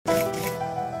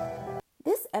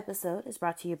episode is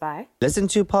brought to you by Listen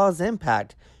to Paul's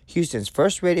Impact, Houston's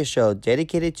first radio show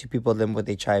dedicated to people living with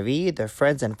HIV, their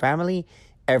friends, and family,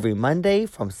 every Monday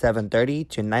from 7:30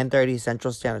 to 9:30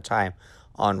 Central Standard Time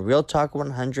on Real Talk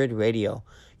 100 Radio.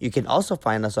 You can also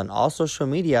find us on all social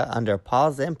media under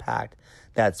Paul's Impact.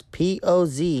 That's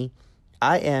POZIMPACT.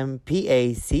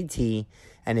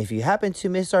 And if you happen to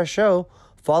miss our show,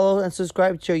 follow and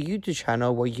subscribe to our YouTube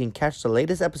channel where you can catch the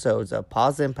latest episodes of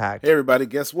Paul's Impact. Hey everybody,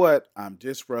 guess what? I'm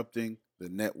disrupting the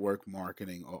network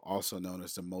marketing, or also known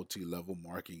as the multi-level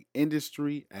marketing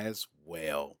industry as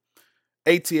well.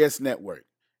 ATS Network.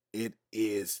 It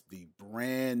is the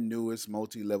brand newest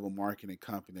multi-level marketing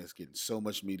company that's getting so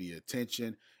much media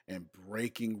attention and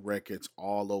breaking records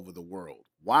all over the world.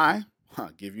 Why?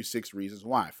 I'll give you 6 reasons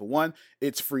why. For one,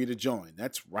 it's free to join.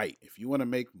 That's right. If you want to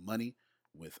make money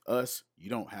with us, you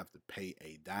don't have to pay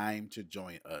a dime to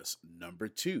join us. Number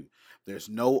 2, there's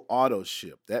no auto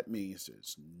ship. That means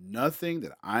there's nothing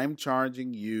that I'm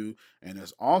charging you, and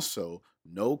there's also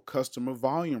no customer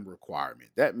volume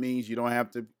requirement. That means you don't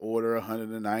have to order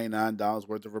 $199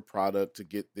 worth of a product to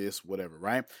get this, whatever,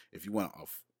 right? If you want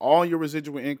all your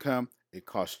residual income, it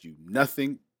costs you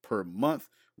nothing per month,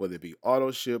 whether it be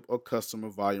auto ship or customer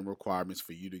volume requirements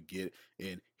for you to get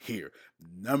in here.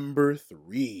 Number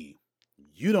 3,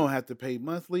 you don't have to pay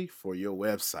monthly for your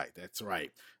website. That's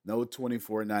right. No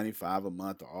 $24.95 a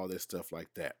month or all this stuff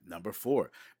like that. Number 4,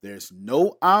 there's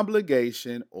no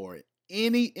obligation or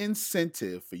any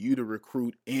incentive for you to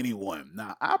recruit anyone.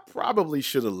 Now, I probably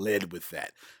should have led with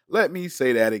that. Let me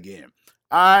say that again.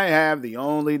 I have the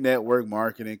only network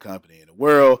marketing company in the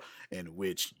world in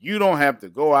which you don't have to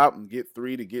go out and get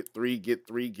 3 to get 3, get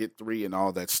 3, get 3, and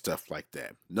all that stuff like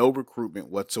that. No recruitment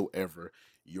whatsoever.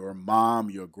 Your mom,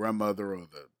 your grandmother, or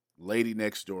the lady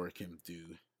next door can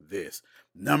do this.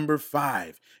 Number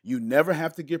 5, you never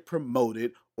have to get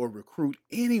promoted or recruit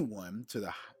anyone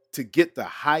to get the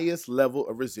highest level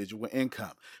of residual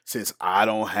income. Since I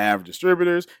don't have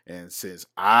distributors and since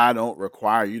I don't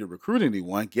require you to recruit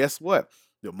anyone, guess what?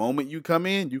 The moment you come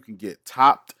in, you can get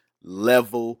top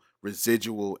level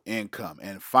residual income.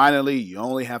 And finally, you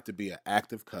only have to be an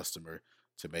active customer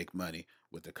to make money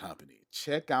with the company.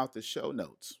 Check out the show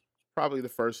notes. Probably the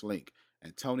first link,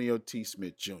 Antonio T.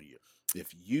 Smith Jr.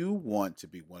 If you want to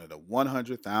be one of the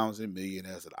 100,000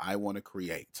 millionaires that I want to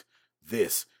create,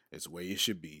 this is where you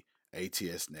should be.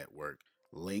 ATS Network.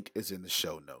 Link is in the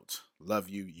show notes. Love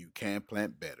you. You can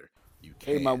plant better. You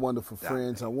can. Hey, my wonderful dominate.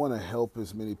 friends. I want to help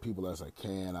as many people as I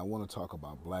can. I want to talk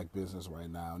about black business right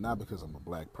now, not because I'm a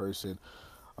black person,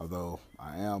 although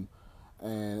I am.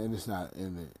 And it's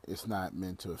not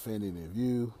meant to offend any of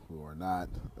you who are not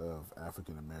of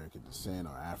African American descent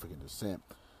or African descent.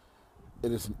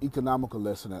 It is an economical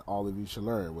lesson that all of you should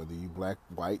learn, whether you black,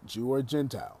 white, Jew, or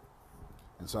Gentile.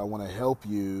 And so I want to help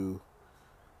you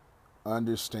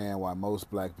understand why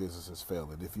most black businesses fail.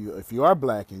 And if you are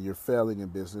black and you're failing in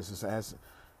business, it has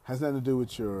nothing to do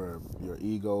with your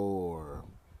ego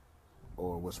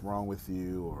or what's wrong with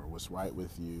you or what's right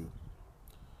with you.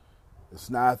 It's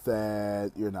not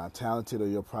that you're not talented or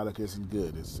your product isn't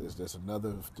good. There's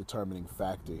another determining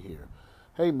factor here.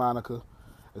 Hey, Monica,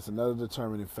 it's another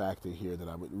determining factor here that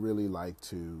I would really like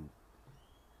to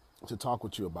talk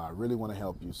with you about. I really want to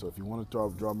help you. So if you want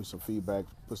to draw me some feedback,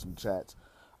 put some chats,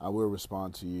 I will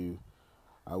respond to you.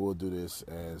 I will do this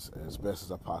as best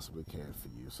as I possibly can for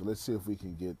you. So let's see if we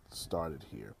can get started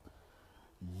here.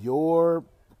 Your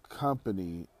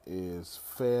company is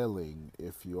failing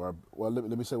if you are, well,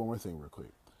 let me say one more thing real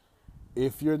quick.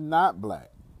 If you're not black,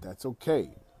 that's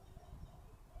okay.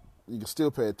 You can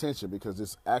still pay attention because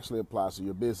this actually applies to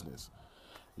your business.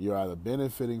 You're either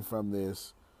benefiting from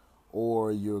this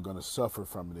or you're going to suffer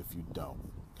from it if you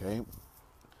don't, okay?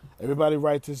 Everybody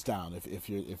write this down. If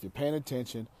you're paying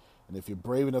attention and if you're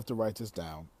brave enough to write this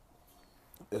down,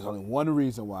 there's only one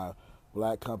reason why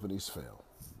black companies fail.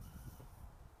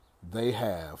 They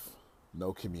have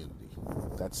no community.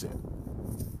 That's it.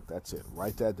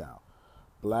 Write that down.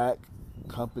 Black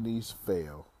companies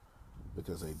fail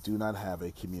because they do not have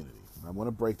a community. I want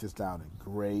to break this down in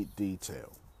great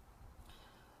detail.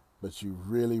 But you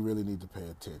really, really need to pay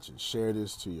attention. Share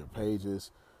this to your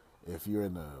pages. If you're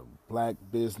in a black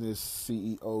business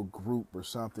CEO group or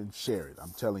something, share it. I'm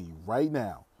telling you right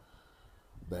now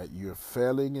that you're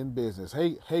failing in business.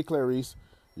 Hey, Clarice,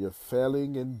 you're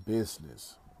failing in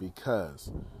business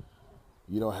because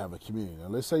you don't have a community. Now,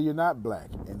 let's say you're not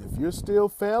black, and if you're still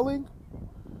failing,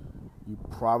 you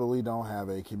probably don't have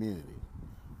a community.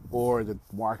 Or the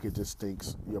market just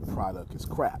thinks your product is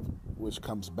crap, which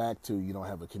comes back to you don't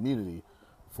have a community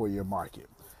for your market.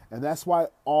 And that's why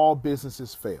all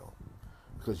businesses fail.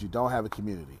 because you don't have a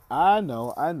community. I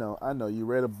know. You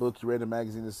read a book, you read a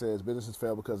magazine that says businesses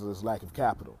fail because of this lack of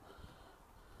capital.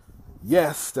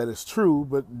 Yes, that is true,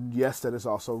 but yes, that is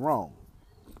also wrong.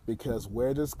 Because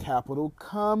where does capital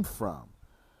come from?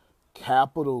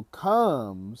 Capital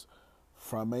comes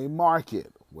from a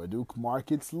market. Where do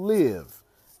markets live?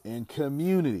 In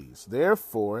communities.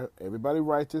 Therefore, everybody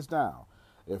write this down.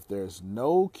 If there's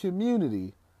no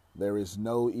community, there is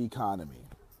no economy.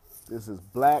 This is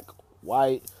black,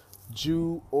 white,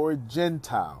 Jew, or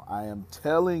Gentile. I am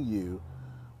telling you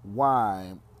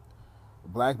why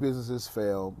black businesses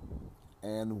fail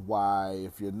and why,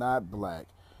 if you're not black,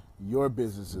 your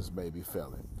businesses may be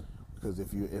failing. Because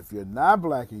if you're not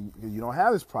black and you don't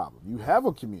have this problem, you have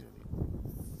a community.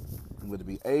 Whether it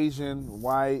be Asian,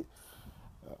 white,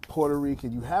 Puerto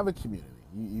Rican, you have a community.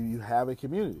 You have a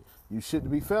community. You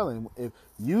shouldn't be failing.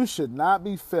 You should not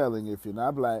be failing if you're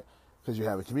not black because you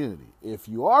have a community. If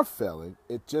you are failing,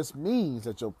 it just means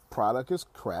that your product is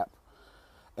crap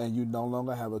and you no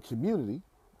longer have a community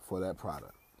for that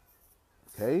product.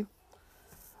 Okay?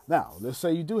 Now, let's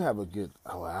say you do have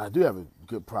I do have a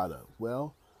good product.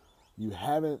 Well, you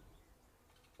haven't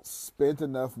spent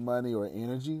enough money or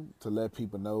energy to let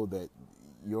people know that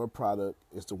your product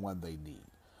is the one they need.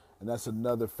 And that's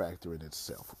another factor in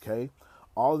itself, okay?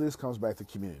 All this comes back to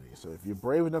community. So if you're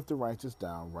brave enough to write this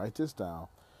down,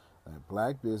 that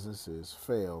black businesses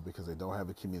fail because they don't have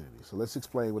a community. So let's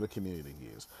explain what a community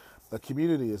is. A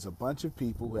community is a bunch of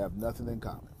people who have nothing in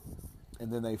common.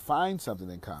 And then they find something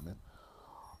in common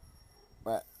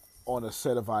on a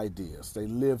set of ideas. They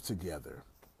live together.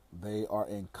 They are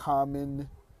in common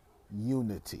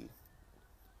unity.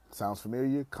 Sounds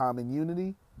familiar? Common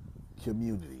unity,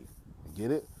 community.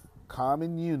 Get it?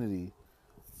 Common unity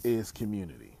is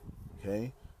community.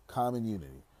 Okay? Common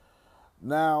unity.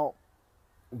 Now,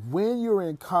 when you're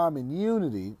in common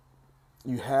unity,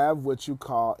 you have what you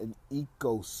call an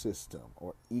ecosystem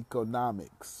or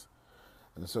economics.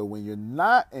 And so when you're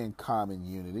not in common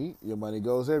unity, your money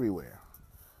goes everywhere.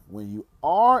 When you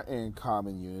are in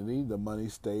common unity, the money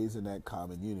stays in that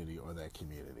common unity or that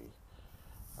community.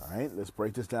 All right, let's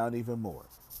break this down even more.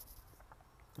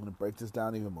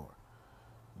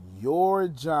 Your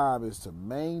job is to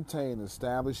maintain and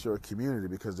establish your community,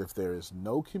 because if there is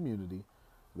no community,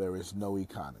 there is no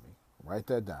economy. Write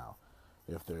that down.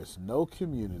 If there is no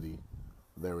community,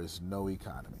 there is no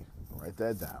economy. Write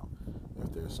that down.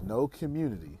 If there's no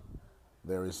community,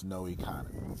 there is no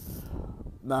economy.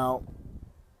 Now,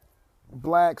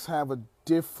 blacks have a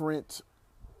different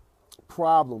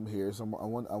problem here, so I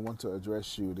want to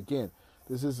address you. And again,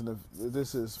 this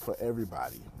is for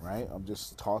everybody, right? I'm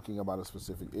just talking about a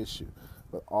specific issue,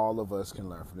 but all of us can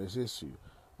learn from this issue.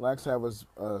 Blacks have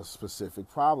a specific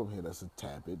problem here that's a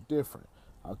tad bit different.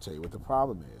 I'll tell you what the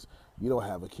problem is. You don't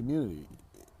have a community.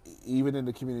 Even in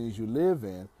the communities you live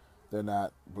in, they're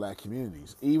not black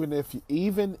communities. Even if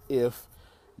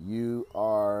you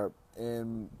are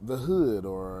in the hood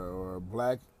or a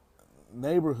black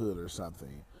neighborhood or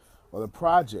something, or the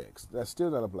projects, that's still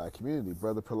not a black community.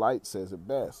 Brother Polite says it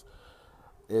best.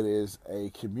 It is a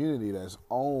community that's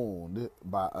owned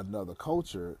by another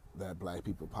culture that black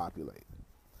people populate.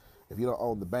 If you don't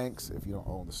own the banks, if you don't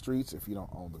own the streets, if you don't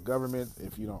own the government,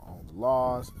 if you don't own the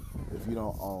laws, if you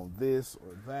don't own this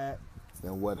or that,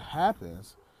 then what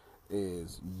happens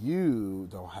is you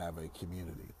don't have a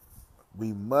community.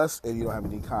 And you don't have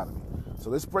an economy. So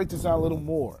let's break this out a little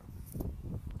more.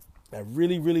 I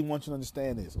really, really want you to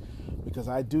understand this, because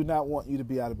I do not want you to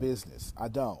be out of business. I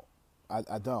don't.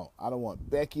 I don't. I don't want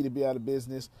Becky to be out of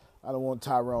business. I don't want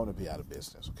Tyrone to be out of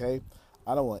business, okay?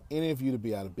 I don't want any of you to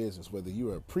be out of business, whether you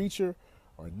are a preacher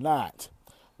or not,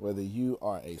 whether you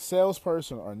are a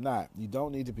salesperson or not. You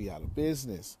don't need to be out of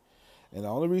business. And the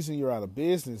only reason you're out of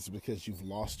business is because you've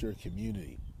lost your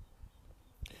community.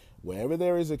 Wherever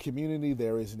there is a community,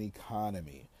 there is an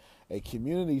economy. A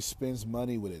community spends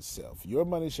money with itself. Your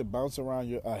money should bounce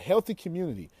around. A healthy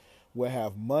community will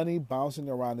have money bouncing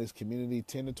around this community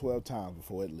 10 to 12 times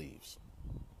before it leaves.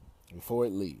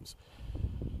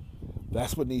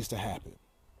 That's what needs to happen.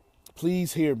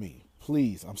 Please hear me.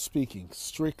 Please, I'm speaking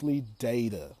strictly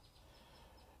data.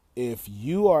 If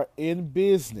you are in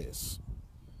business,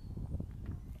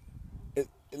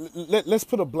 let's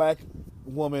put a black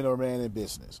woman or man in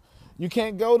business. You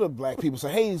can't go to black people and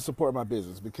say, hey, support my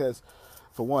business, because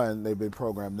for one, they've been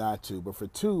programmed not to, but for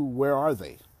two, where are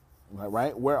they?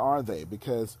 Right? Where are they?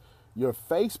 Because your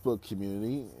Facebook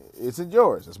community isn't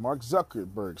yours. It's Mark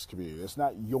Zuckerberg's community. It's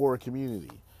not your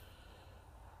community.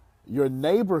 Your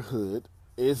neighborhood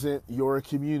isn't your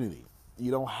community. You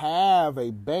don't have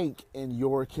a bank in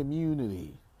your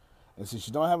community. And since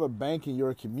you don't have a bank in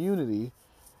your community,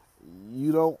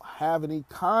 you don't have an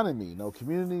economy, no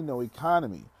community, no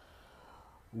economy.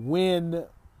 When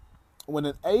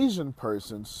an Asian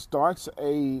person starts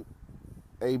a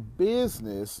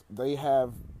business, they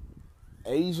have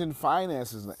Asian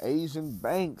finances and Asian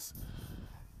banks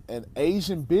and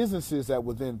Asian businesses that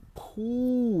would then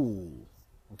pool,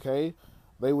 okay?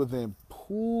 They would then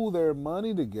pool their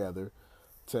money together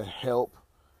to help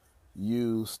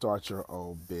you start your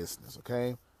own business,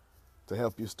 okay? To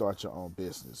help you start your own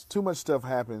business. Too much stuff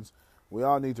happens. We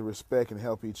all need to respect and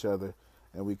help each other,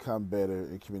 and we come better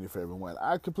in community for everyone.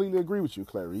 I completely agree with you,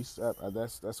 Clarice.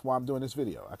 That's why I'm doing this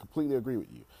video. I completely agree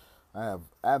with you. I have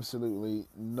absolutely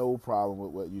no problem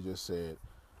with what you just said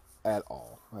at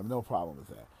all. I have no problem with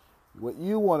that. What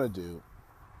you want to do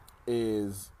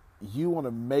is you want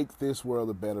to make this world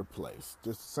a better place.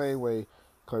 Just the same way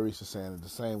Clarice is saying it, the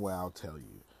same way I'll tell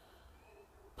you.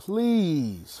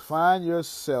 Please find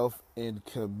yourself in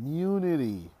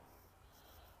community.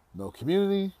 No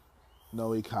community,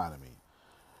 no economy.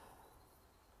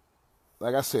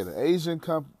 Like I said,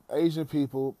 Asian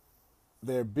people,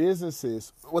 their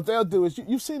businesses, what they'll do is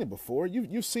you've seen it before.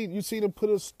 You've seen them put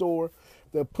a store.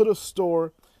 They'll put a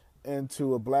store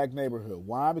into a black neighborhood.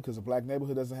 Why? Because a black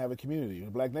neighborhood doesn't have a community.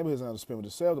 The black neighborhood is going to spend with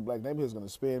itself. The black neighborhood is going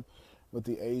to spend with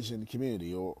the Asian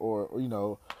community, or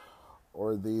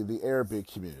the Arabic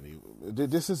community.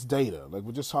 This is data. Like,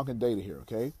 we're just talking data here,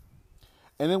 okay?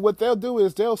 And then what they'll do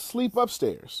is they'll sleep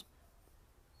upstairs.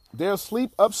 They'll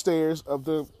sleep upstairs of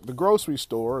the grocery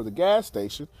store or the gas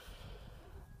station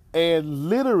and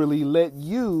literally let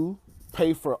you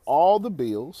pay for all the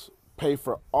bills, pay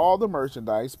for all the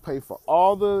merchandise, pay for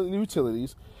all the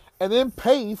utilities, and then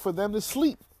pay for them to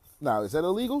sleep. Now, is that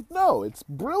illegal? No, it's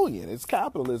brilliant. It's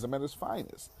capitalism at its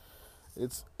finest.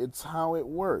 It's how it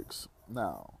works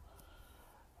now.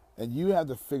 And you have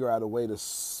to figure out a way to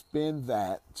spin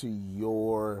that to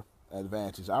your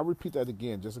advantage. I'll repeat that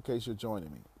again just in case you're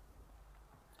joining me.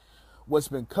 What's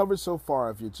been covered so far,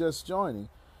 if you're just joining,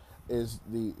 is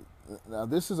now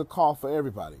this is a call for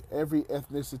everybody, every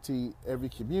ethnicity, every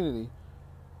community.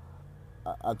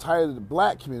 I titled it the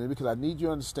black community because I need you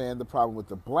to understand the problem with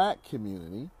the black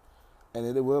community, and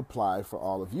it will apply for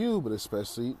all of you, but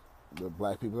especially the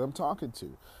black people I'm talking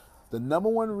to. The number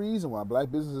one reason why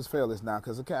black businesses fail is not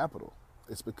because of capital.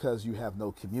 It's because you have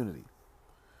no community.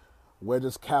 Where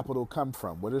does capital come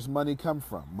from? Where does money come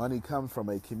from? Money comes from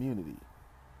a community.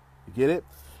 You get it?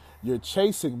 You're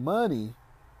chasing money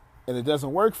and it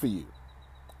doesn't work for you.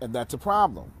 And that's a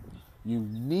problem. You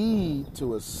need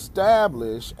to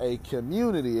establish a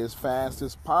community as fast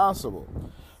as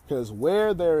possible. Because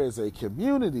where there is a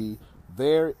community,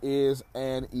 there is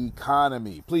an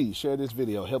economy. Please share this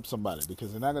video. Help somebody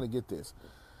because they're not going to get this.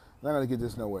 They're not going to get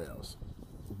this nowhere else.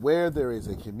 Where there is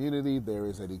a community, there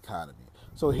is an economy.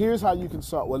 So here's how you can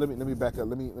start. Well, let me back up.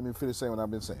 Let me finish saying what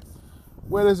I've been saying.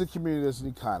 Where there's a community, there's an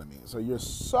economy. So you're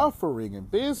suffering in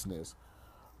business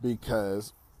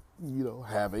because you don't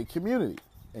have a community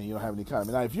and you don't have an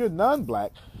economy. Now, if you're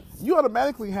non-black, you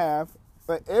automatically have,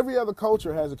 like every other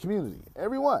culture has a community.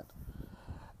 Everyone.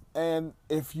 And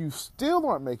if you still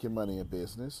aren't making money in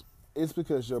business, it's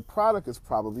because your product is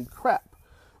probably crap,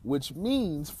 which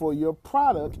means for your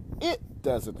product, it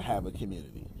doesn't have a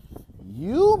community.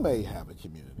 You may have a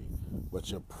community,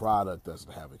 but your product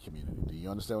doesn't have a community. Do you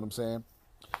understand what I'm saying?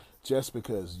 Just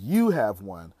because you have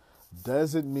one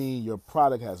doesn't mean your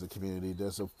product has a community.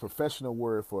 There's a professional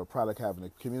word for a product having a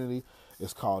community.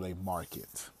 It's called a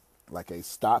market. Like a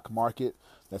stock market,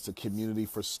 that's a community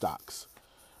for stocks.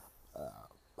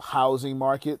 Housing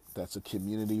market, that's a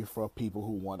community for people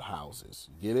who want houses.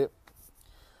 Get it?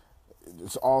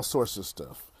 It's all sorts of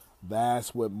stuff.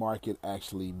 That's what market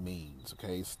actually means,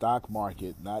 okay? Stock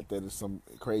market, not that it's some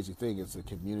crazy thing. It's a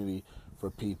community for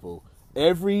people.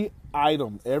 Every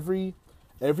item, every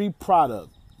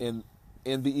product in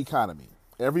the economy,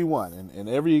 everyone in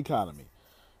every economy,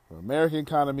 the American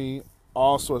economy,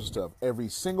 all sorts of stuff. Every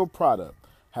single product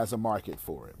has a market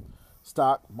for it.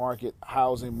 Stock market,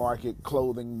 housing market,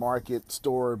 clothing market,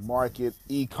 store market,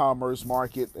 e-commerce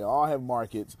market. They all have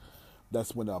markets.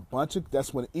 That's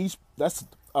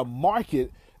a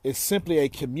market is simply a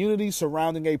community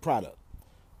surrounding a product.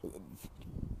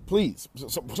 Please,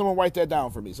 someone write that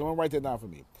down for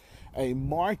me. A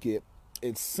market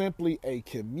is simply a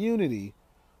community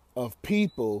of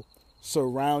people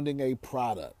surrounding a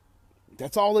product.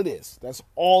 That's all it is. That's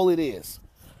all it is.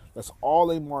 That's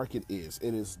all a market is.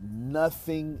 It is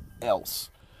nothing else.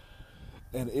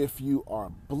 And if you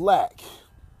are black,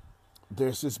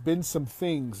 there's just been some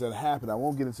things that happen. I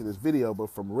won't get into this video, but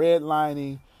from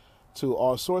redlining to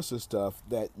all sorts of stuff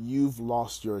that you've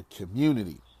lost your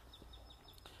community.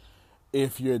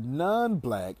 If you're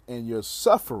non-black and you're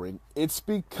suffering, it's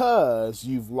because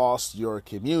you've lost your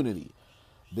community.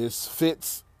 This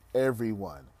fits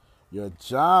everyone. Your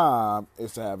job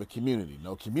is to have a community.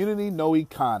 No community, no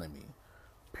economy.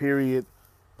 Period.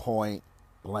 Point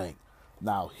blank.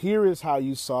 Now, here is how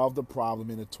you solve the problem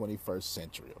in the 21st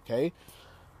century, okay?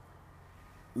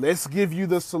 Let's give you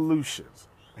the solutions.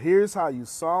 Here's how you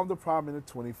solve the problem in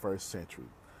the 21st century.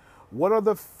 What are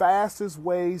the fastest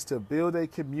ways to build a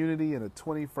community in the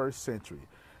 21st century?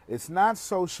 It's not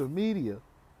social media,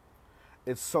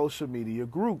 it's social media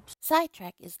groups.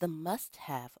 SideTrack is the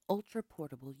must-have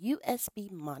ultra-portable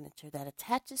USB monitor that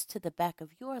attaches to the back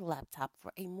of your laptop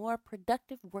for a more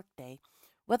productive workday,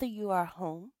 whether you are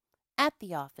home, at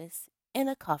the office, in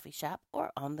a coffee shop,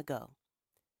 or on the go.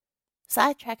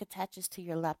 SideTrack attaches to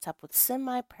your laptop with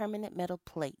semi-permanent metal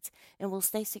plates and will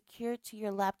stay secured to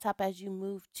your laptop as you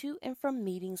move to and from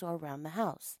meetings or around the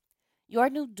house. Your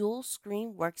new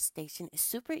dual-screen workstation is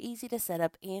super easy to set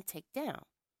up and take down.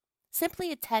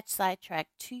 Simply attach SideTrack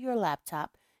to your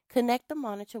laptop, connect the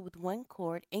monitor with one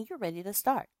cord, and you're ready to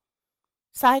start.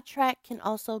 SideTrack can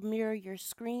also mirror your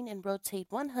screen and rotate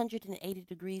 180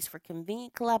 degrees for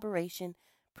convenient collaboration,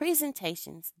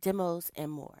 presentations, demos,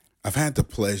 and more. I've had the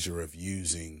pleasure of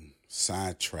using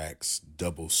SideTrack's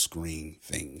double screen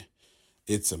thing.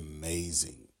 It's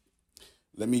amazing.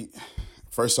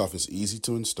 First off, it's easy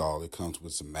to install. It comes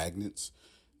with some magnets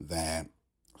that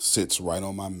sits right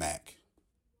on my Mac.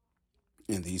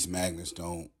 And these magnets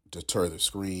don't deter the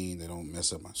screen. They don't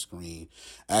mess up my screen.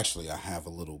 Actually, I have a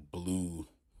little blue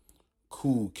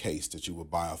cool case that you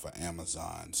would buy off of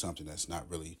Amazon, something that's not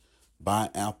really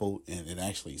by Apple, and it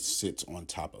actually sits on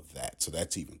top of that. So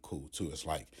that's even cool too. It's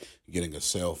like getting a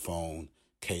cell phone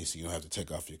case. You don't have to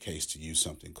take off your case to use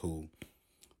something cool.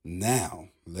 Now,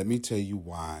 let me tell you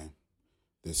why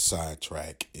this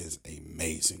SideTrack is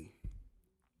amazing.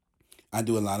 I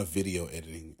do a lot of video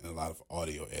editing and a lot of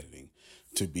audio editing.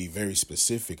 To be very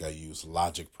specific, I use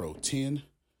Logic Pro 10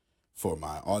 for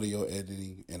my audio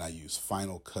editing, and I use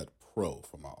Final Cut Pro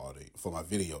for my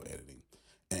video editing.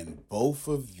 And both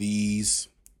of these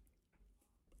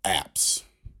apps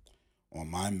on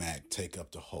my Mac take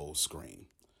up the whole screen.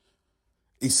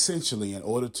 Essentially, in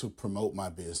order to promote my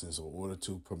business or in order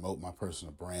to promote my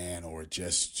personal brand or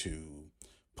just to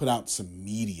put out some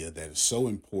media that is so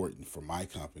important for my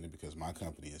company, because my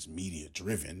company is media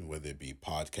driven, whether it be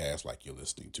podcasts like you're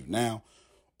listening to now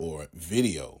or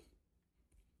video,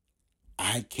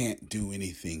 I can't do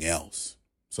anything else.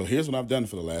 So here's what I've done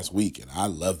for the last week, and I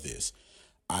love this.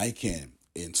 I can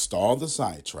install the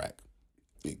SideTrack.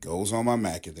 It goes on my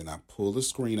Mac, and then I pull the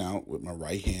screen out with my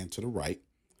right hand to the right.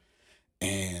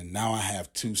 And now I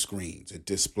have two screens. It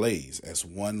displays as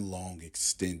one long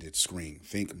extended screen.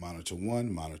 Think monitor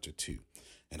 1, monitor 2.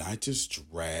 And I just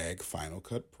drag Final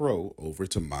Cut Pro over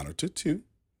to monitor 2.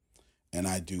 And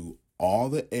I do all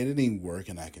the editing work,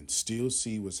 and I can still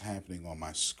see what's happening on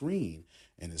my screen.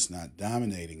 And it's not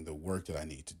dominating the work that I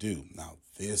need to do. Now,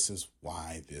 this is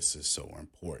why this is so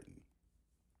important.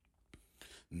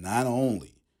 Not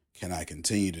only can I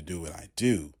continue to do what I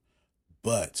do,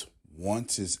 but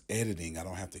once it's editing, I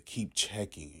don't have to keep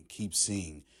checking and keep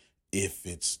seeing if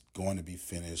it's going to be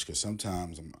finished. Because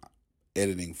sometimes I'm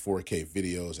editing 4K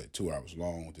videos at 2 hours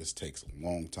long. This takes a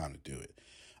long time to do it.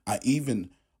 I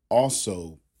even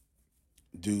also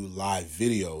do live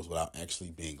videos without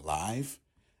actually being live.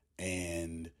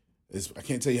 And I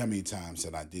can't tell you how many times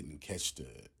that I didn't catch the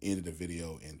end of the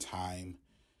video in time.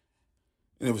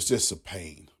 And it was just a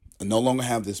pain. I no longer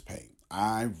have this pain.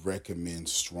 I recommend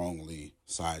strongly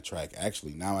SideTrack.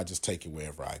 Actually, now I just take it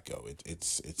wherever I go.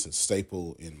 It's a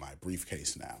staple in my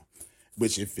briefcase now,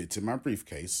 which it fits in my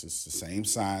briefcase. It's the same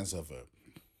size of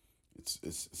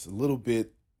it's a little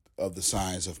bit of the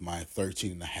size of my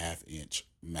 13.5-inch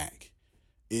Mac.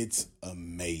 It's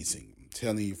amazing. I'm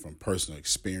telling you from personal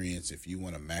experience, if you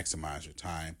want to maximize your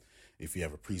time, if you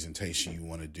have a presentation you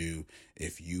want to do,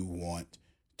 if you want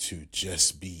to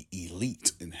just be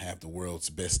elite and have the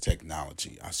world's best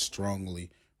technology, I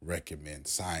strongly recommend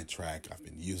SideTrack. I've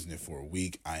been using it for a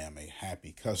week. I am a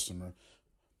happy customer.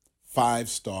 5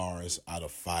 stars out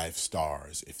of 5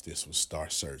 stars if this was Star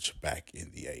Search back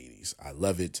in the 80s. I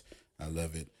love it. I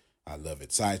love it. I love it.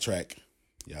 SideTrack,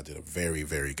 y'all did a very,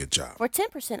 very good job. For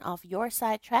 10% off your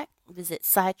SideTrack, visit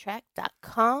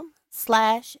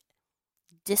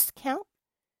sidetrack.com/discount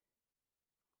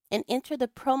and enter the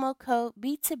promo code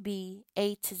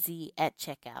B2BA2Z at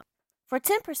checkout. For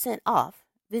 10% off,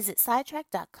 visit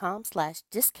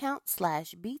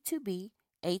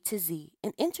sidetrack.com/discount/B2BA2Z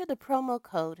and enter the promo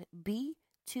code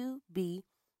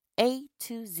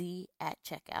B2BA2Z at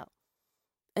checkout.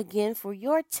 Again, for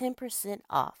your 10%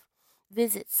 off,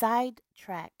 visit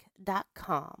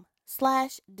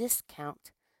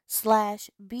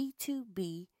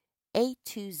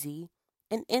sidetrack.com/discount/B2BA2Z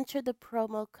and enter the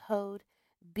promo code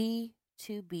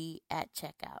B2B at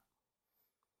checkout.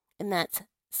 And that's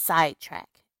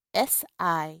Sidetrack,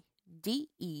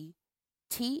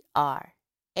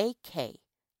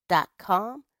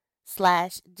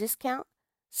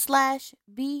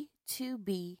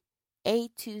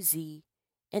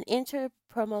 and enter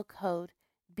promo code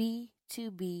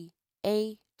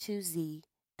B2BA2Z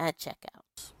at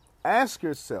checkout. Ask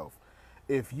yourself,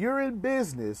 if you're in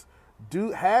business,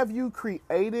 have you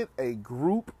created a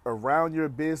group around your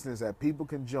business that people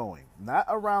can join? Not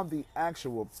around the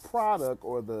actual product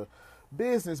or the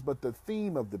business, but the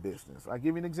theme of the business. I'll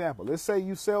give you an example. Let's say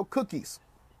you sell cookies.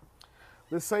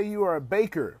 Let's say you are a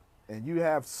baker and you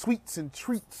have sweets and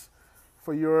treats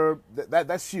for your,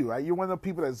 that's you, right? You're one of the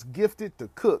people that's gifted to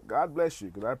cook. God bless you,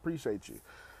 because I appreciate you,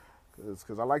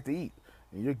 because I like to eat.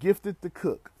 And you're gifted to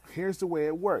cook. Here's the way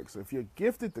it works. If you're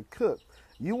gifted to cook,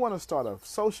 you want to start a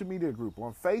social media group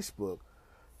on Facebook,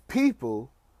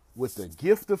 people with the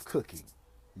gift of cooking.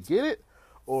 You get it?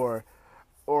 Or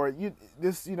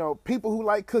people who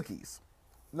like cookies.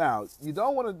 Now, you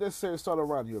don't want to necessarily start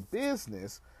around your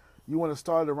business. You want to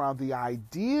start around the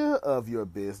idea of your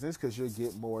business, because you'll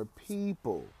get more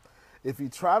people. If you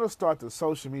try to start the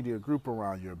social media group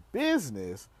around your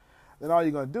business, then all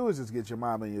you're going to do is just get your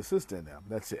mom and your sister in there.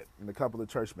 That's it. And a couple of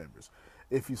church members.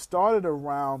 If you started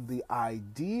around the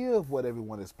idea of what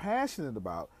everyone is passionate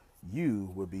about,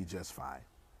 you would be just fine.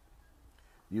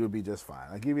 You would be just fine.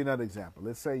 I'll give you another example.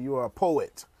 Let's say you're a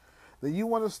poet. Then you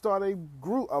want to start a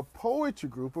poetry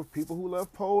group of people who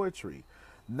love poetry.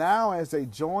 Now, as they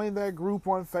join that group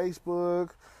on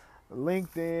Facebook,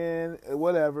 LinkedIn,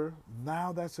 whatever,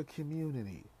 now that's a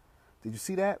community. Did you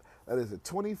see that? That is a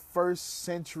 21st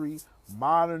century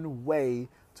modern way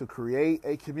to create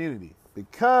a community,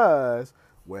 because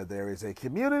where there is a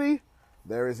community,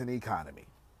 there is an economy.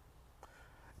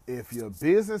 If your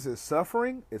business is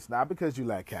suffering, it's not because you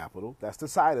lack capital. That's the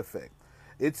side effect.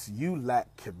 It's you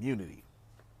lack community.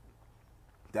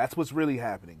 That's what's really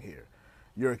happening here.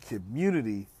 Your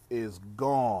community is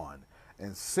gone.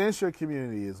 And since your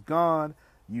community is gone,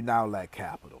 you now lack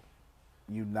capital.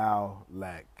 You now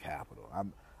lack capital.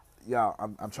 I'm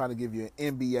trying to give you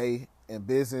an MBA in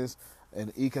business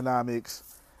and economics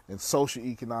and social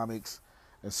economics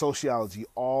and sociology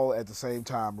all at the same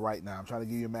time right now. I'm trying to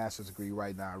give you a master's degree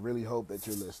right now. I really hope that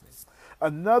you're listening.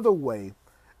 Another way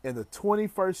in the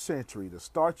 21st century to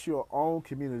start your own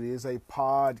community is a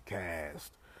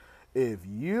podcast. If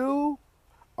you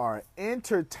are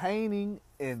entertaining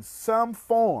in some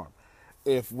form,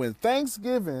 if when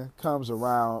Thanksgiving comes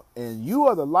around and you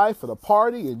are the life of the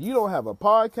party and you don't have a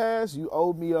podcast, you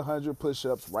owe me 100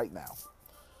 push-ups right now.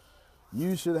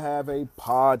 You should have a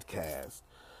podcast.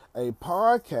 A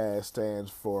podcast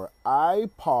stands for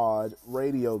iPod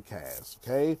Radiocast,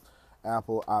 okay?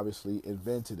 Apple obviously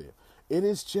invented it. It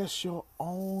is just your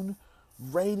own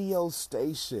radio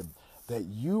station that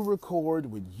you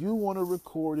record when you want to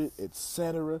record it,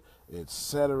 etc.,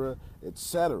 etc.,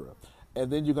 etc.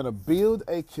 And then you're going to build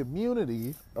a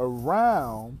community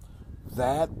around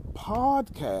that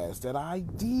podcast, that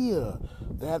idea,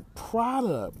 that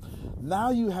product. Now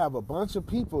you have a bunch of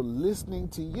people listening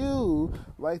to you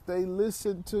like they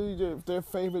listen to their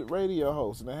favorite radio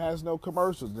host, and it has no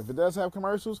commercials. And if it does have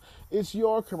commercials, it's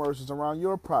your commercials around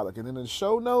your product. And in the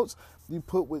show notes, you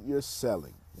put what you're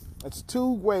selling. That's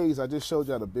 2 ways I just showed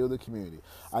you how to build a community.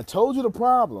 I told you the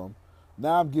problem.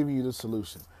 Now I'm giving you the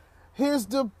solution. Here's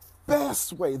the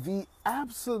best way, the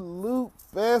absolute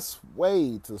best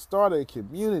way to start a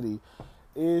community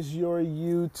is your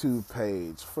YouTube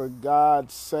page. For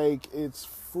God's sake, it's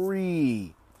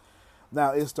free.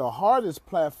 Now, it's the hardest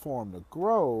platform to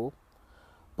grow,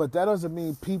 but that doesn't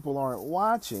mean people aren't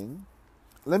watching.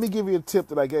 Let me give you a tip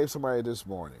that I gave somebody this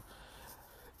morning.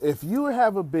 If you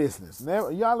have a business, now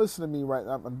y'all listen to me right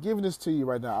now. I'm giving this to you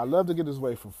right now. I love to give this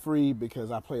away for free because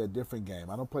I play a different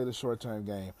game. I don't play the short-term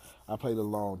game. I play the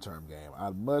long-term game.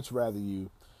 I'd much rather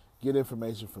you get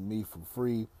information from me for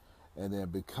free and then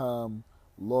become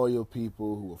loyal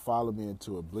people who will follow me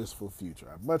into a blissful future.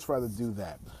 I'd much rather do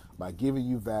that by giving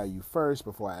you value first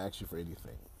before I ask you for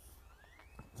anything.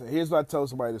 So here's what I told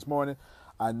somebody this morning.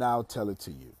 I now tell it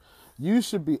to you. You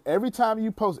should be, every time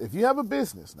you post, if you have a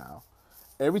business now,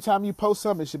 every time you post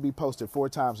something, it should be posted 4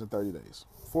 times in 30 days.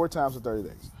 4 times in 30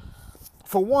 days.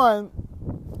 For one,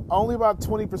 only about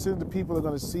 20% of the people are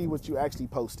going to see what you actually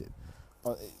posted.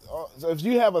 So if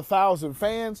you have 1,000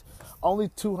 fans, only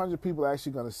 200 people are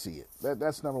actually going to see it.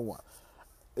 That's number one.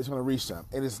 it's going to reach them.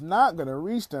 And it's not going to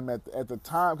reach them at the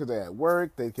time because they're at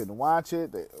work. They can watch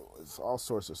it. It's all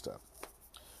sorts of stuff,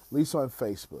 at least on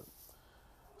Facebook.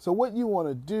 So what you want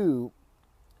to do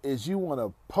is you want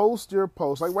to post your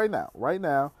post like right now. Right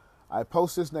now, I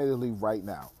post this natively right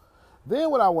now. Then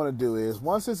what I want to do is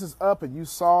once this is up and you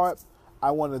saw it,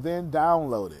 I want to then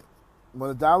download it. I'm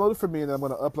going to download it for me and then I'm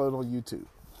going to upload it on YouTube.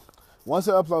 Once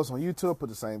it uploads on YouTube, put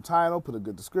the same title, put a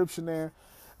good description there.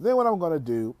 Then what I'm going to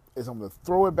do is I'm going to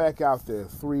throw it back out there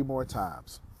 3 more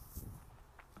times.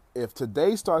 If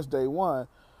today starts day 1,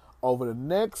 over the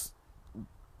next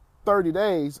 30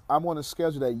 days, I'm going to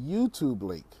schedule that YouTube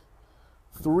link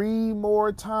 3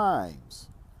 more times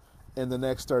in the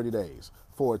next 30 days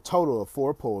for a total of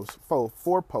 4 posts,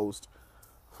 4 posts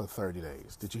for 30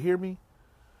 days. Did you hear me?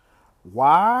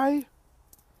 Why?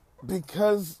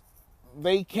 Because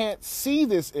they can't see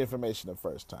this information the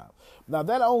first time. Now,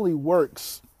 that only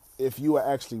works if you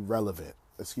are actually relevant.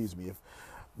 Excuse me.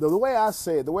 The way I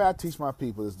say it, the way I teach my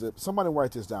people is that somebody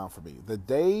write this down for me. The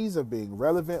days of being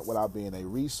relevant without being a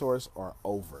resource are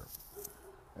over.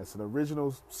 That's an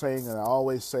original saying that I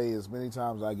always say as many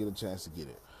times as I get a chance to get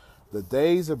it. The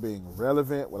days of being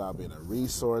relevant without being a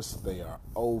resource, they are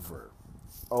over.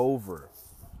 Over.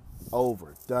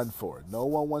 Done for. No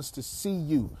one wants to see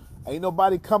you. Ain't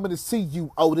nobody coming to see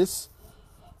you, Otis,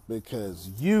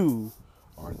 because you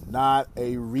are not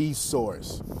a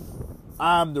resource.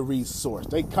 I'm the resource.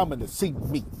 They coming to see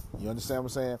me. You understand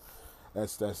what I'm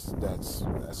saying?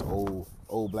 That's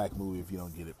old black movie if you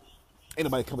don't get it. Ain't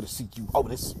nobody coming to see you,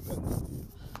 Otis.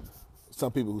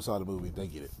 Some people who saw the movie, they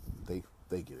get it. They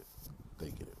get it. They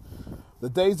get it. The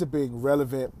days of being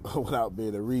relevant without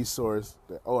being a resource.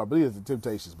 I believe it's the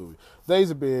Temptations movie.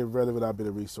 Days of being relevant without being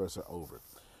a resource are over.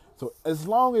 So as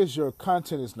long as your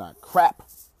content is not crap,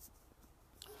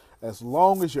 as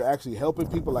long as you're actually helping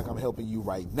people like I'm helping you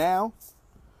right now,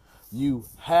 you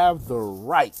have the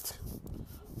right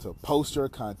to post your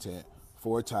content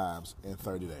 4 times in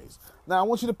 30 days. Now, I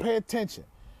want you to pay attention.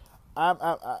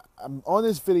 I'm on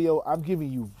this video, I'm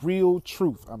giving you real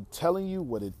truth. I'm telling you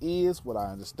what it is, what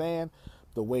I understand,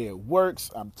 the way it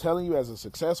works. I'm telling you as a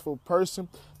successful person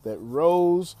that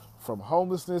rose from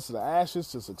homelessness to the ashes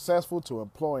to successful to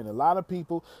employing a lot of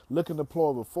people, looking to employ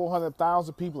over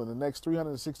 400,000 people in the next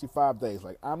 365 days.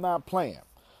 Like, I'm not playing.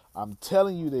 I'm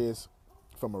telling you this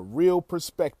from a real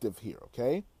perspective here,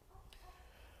 okay?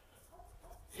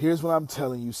 Here's what I'm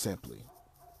telling you simply.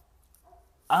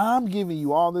 I'm giving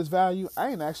you all this value. I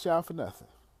ain't asked y'all for nothing.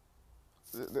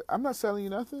 I'm not selling you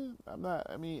nothing.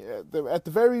 At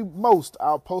the very most,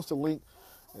 I'll post a link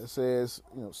that says,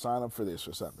 sign up for this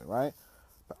or something, right?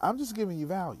 But I'm just giving you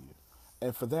value.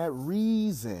 And for that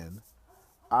reason,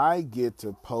 I get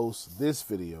to post this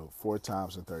video 4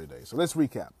 times in 30 days. So let's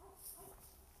recap.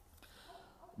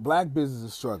 Black business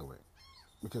is struggling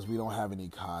because we don't have an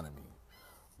economy.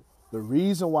 The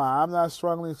reason why I'm not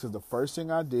struggling is because the first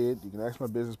thing I did, you can ask my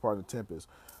business partner, Tempest,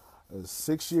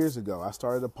 6 years ago, I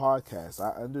started a podcast.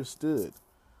 I understood.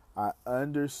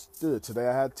 Today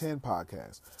I had 10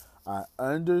 podcasts. I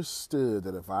understood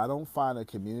that if I don't find a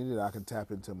community that I can tap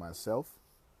into myself,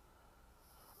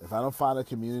 if I don't find a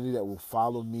community that will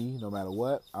follow me no matter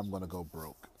what, I'm going to go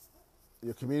broke.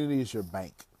 Your community is your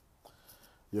bank.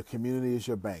 Your community is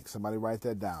your bank. Somebody write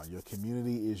that down. Your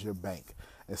community is your bank.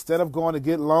 Instead of going to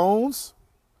get loans,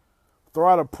 throw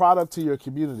out a product to your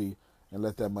community and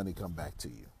let that money come back to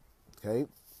you. Okay?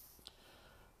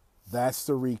 That's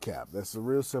the recap. That's the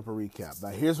real simple recap. Now,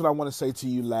 here's what I want to say to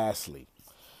you lastly.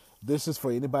 This is for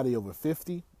anybody over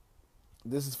 50.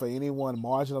 This is for anyone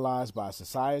marginalized by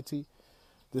society.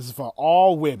 This is for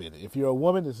all women. If you're a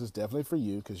woman, this is definitely for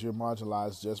you because you're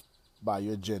marginalized just by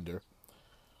your gender.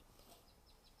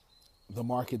 The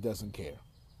market doesn't care.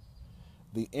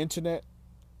 The internet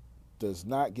does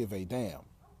not give a damn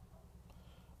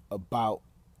about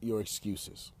your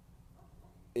excuses.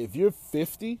 If you're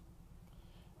 50,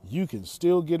 you can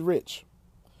still get rich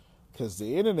because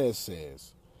the internet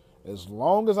says, as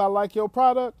long as I like your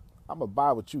product, I'm going to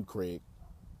buy with you, Craig.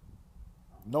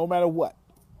 No matter what.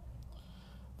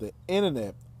 The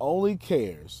internet only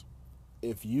cares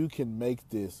if you can make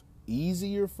this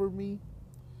easier for me,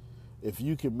 if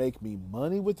you can make me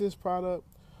money with this product,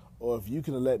 or if you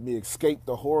can let me escape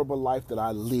the horrible life that I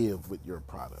live with your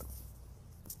product.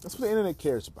 That's what the internet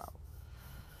cares about.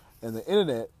 And the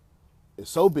internet is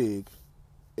so big,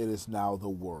 it is now the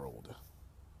world.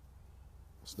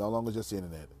 It's no longer just the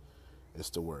internet, it's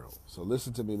the world. So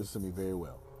listen to me very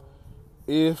well.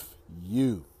 If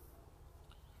you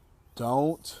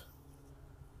find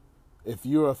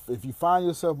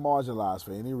yourself marginalized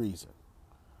for any reason,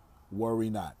 worry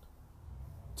not.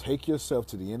 Take yourself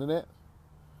to the internet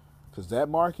Because that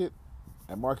market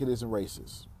isn't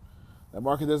racist. That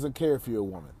market doesn't care if you're a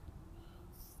woman.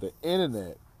 The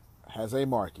internet has a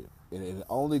market, and it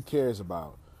only cares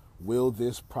about, will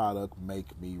this product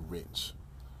make me rich?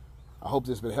 I hope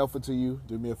this has been helpful to you.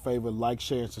 Do me a favor, like,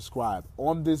 share, and subscribe.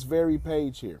 On this very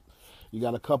page here, you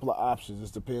got a couple of options.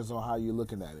 This depends on how you're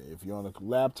looking at it. If you're on a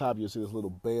laptop, you'll see this little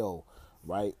bell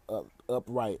right up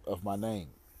right of my name.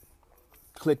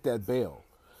 Click that bell.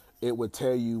 It would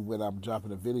tell you when I'm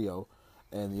dropping a video,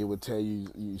 and it would tell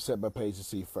you set my page to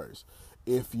see first.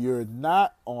 If you're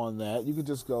not on that, you can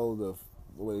just go to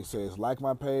where it says like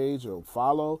my page or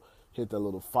follow, hit the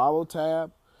little follow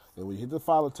tab. And when you hit the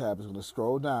follow tab, it's going to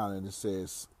scroll down and it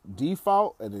says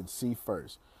default and then see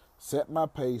first. Set my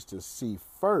page to see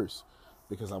first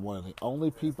because I'm one of the only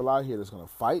people out here that's going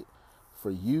to fight for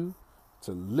you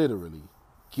to literally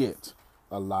get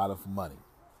a lot of money.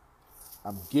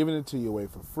 I'm giving it to you away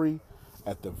for free.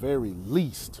 At the very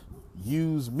least,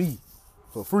 use me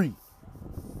for free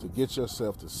to get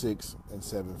yourself to 6 and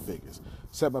 7 figures.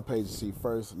 Set my page to see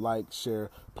first, like,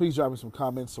 share. Please drop me some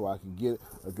comments so I can get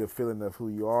a good feeling of who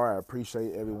you are. I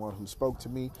appreciate everyone who spoke to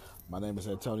me. My name is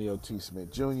Antonio T.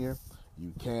 Smith Jr.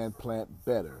 You can plant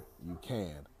better. You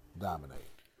can dominate.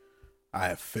 I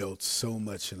have felt so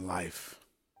much in life.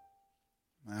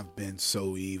 I've been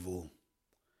so evil.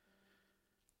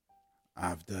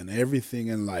 I've done everything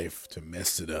in life to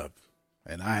mess it up.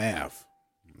 And I have.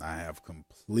 I have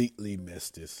completely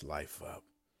messed this life up.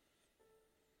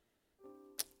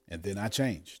 And then I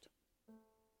changed.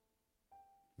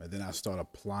 And then I started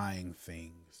applying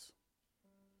things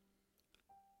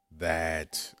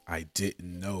that I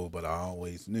didn't know, but I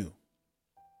always knew.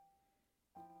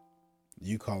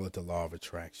 You call it the law of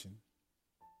attraction.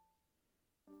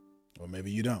 Or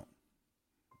maybe you don't.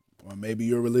 Or maybe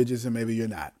you're religious and maybe you're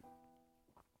not.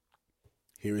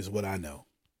 Here is what I know.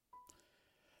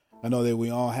 I know that we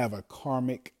all have a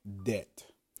karmic debt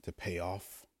to pay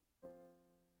off.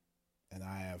 And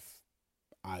I have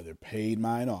either paid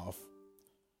mine off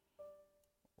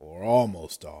or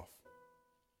almost off.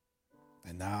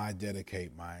 And now I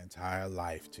dedicate my entire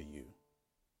life to you.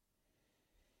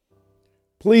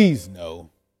 Please know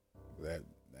that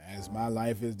as my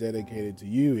life is dedicated to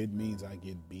you, it means I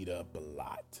get beat up a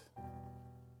lot.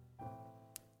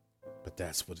 But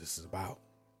that's what this is about.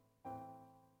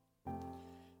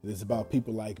 It is about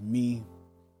people like me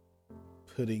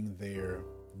putting their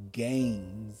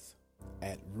gains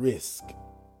at risk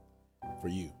for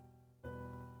you.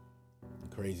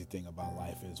 The crazy thing about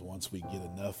life is once we get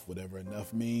enough, whatever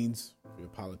enough means, if you're a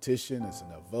politician, it's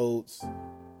enough votes.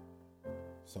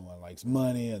 Someone likes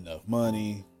money, enough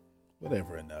money,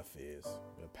 whatever enough is.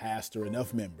 A pastor,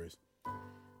 enough members,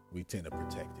 we tend to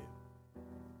protect it.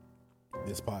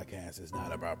 This podcast is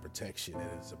not about protection. It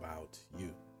is about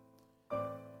you.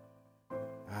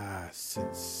 I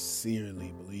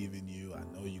sincerely believe in you. I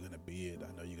know you're going to be it.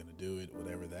 I know you're going to do it.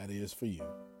 Whatever that is for you.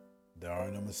 There are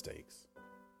no mistakes.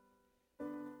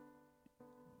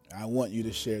 I want you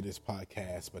to share this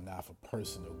podcast, but not for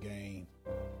personal gain.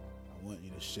 I want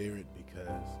you to share it because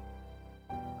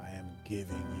I am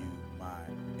giving you my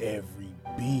every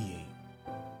being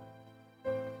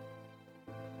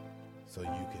so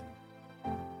you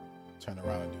can turn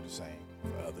around and do the same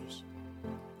for others.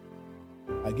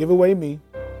 I give away me,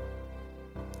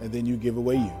 and then you give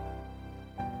away you.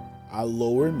 I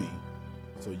lower me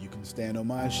so you can stand on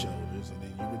my shoulders, and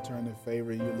then you return the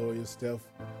favor and you lower yourself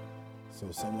so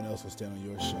someone else will stand on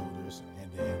your shoulders,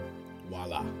 and then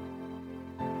voila.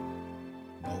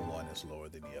 No one is lower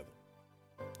than the other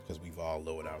because we've all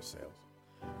lowered ourselves.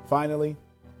 Finally,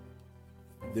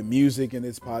 the music in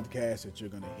this podcast that you're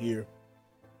going to hear,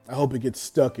 I hope it gets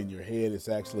stuck in your head. It's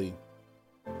actually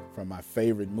from my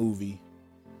favorite movie,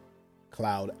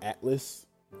 Cloud Atlas.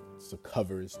 It's a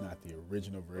cover. It's not the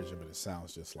original version, but it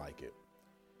sounds just like it.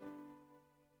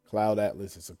 Cloud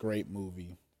Atlas is a great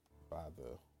movie by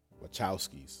the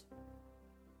Wachowskis.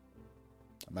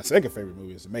 My second favorite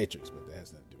movie is The Matrix, but that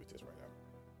has nothing to do with this right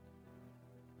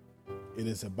now. It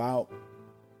is about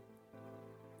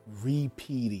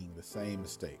repeating the same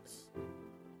mistakes.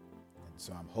 And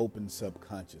so I'm hoping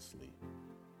subconsciously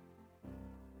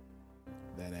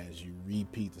that as you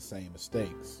repeat the same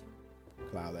mistakes,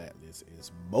 Cloud Atlas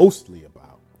is mostly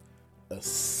about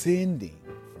ascending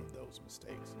from those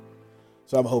mistakes.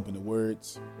 So I'm hoping the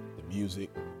words, the music,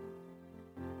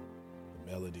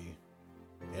 the melody,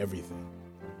 everything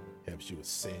helps you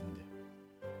ascend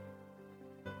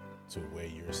to where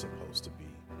you're supposed to be,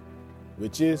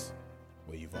 which is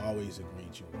where you've always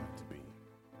agreed you wanted to be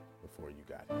before you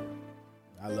got here.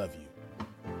 I love you.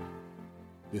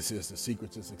 This is The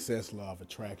Secret to Success, Law of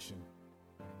Attraction.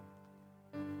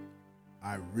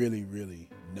 I really, really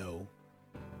know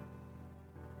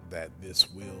that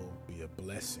this will be a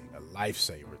blessing, a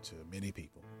lifesaver to many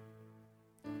people.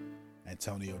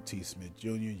 Antonio T. Smith Jr.,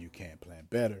 you can plan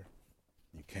better.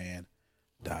 You can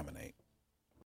dominate.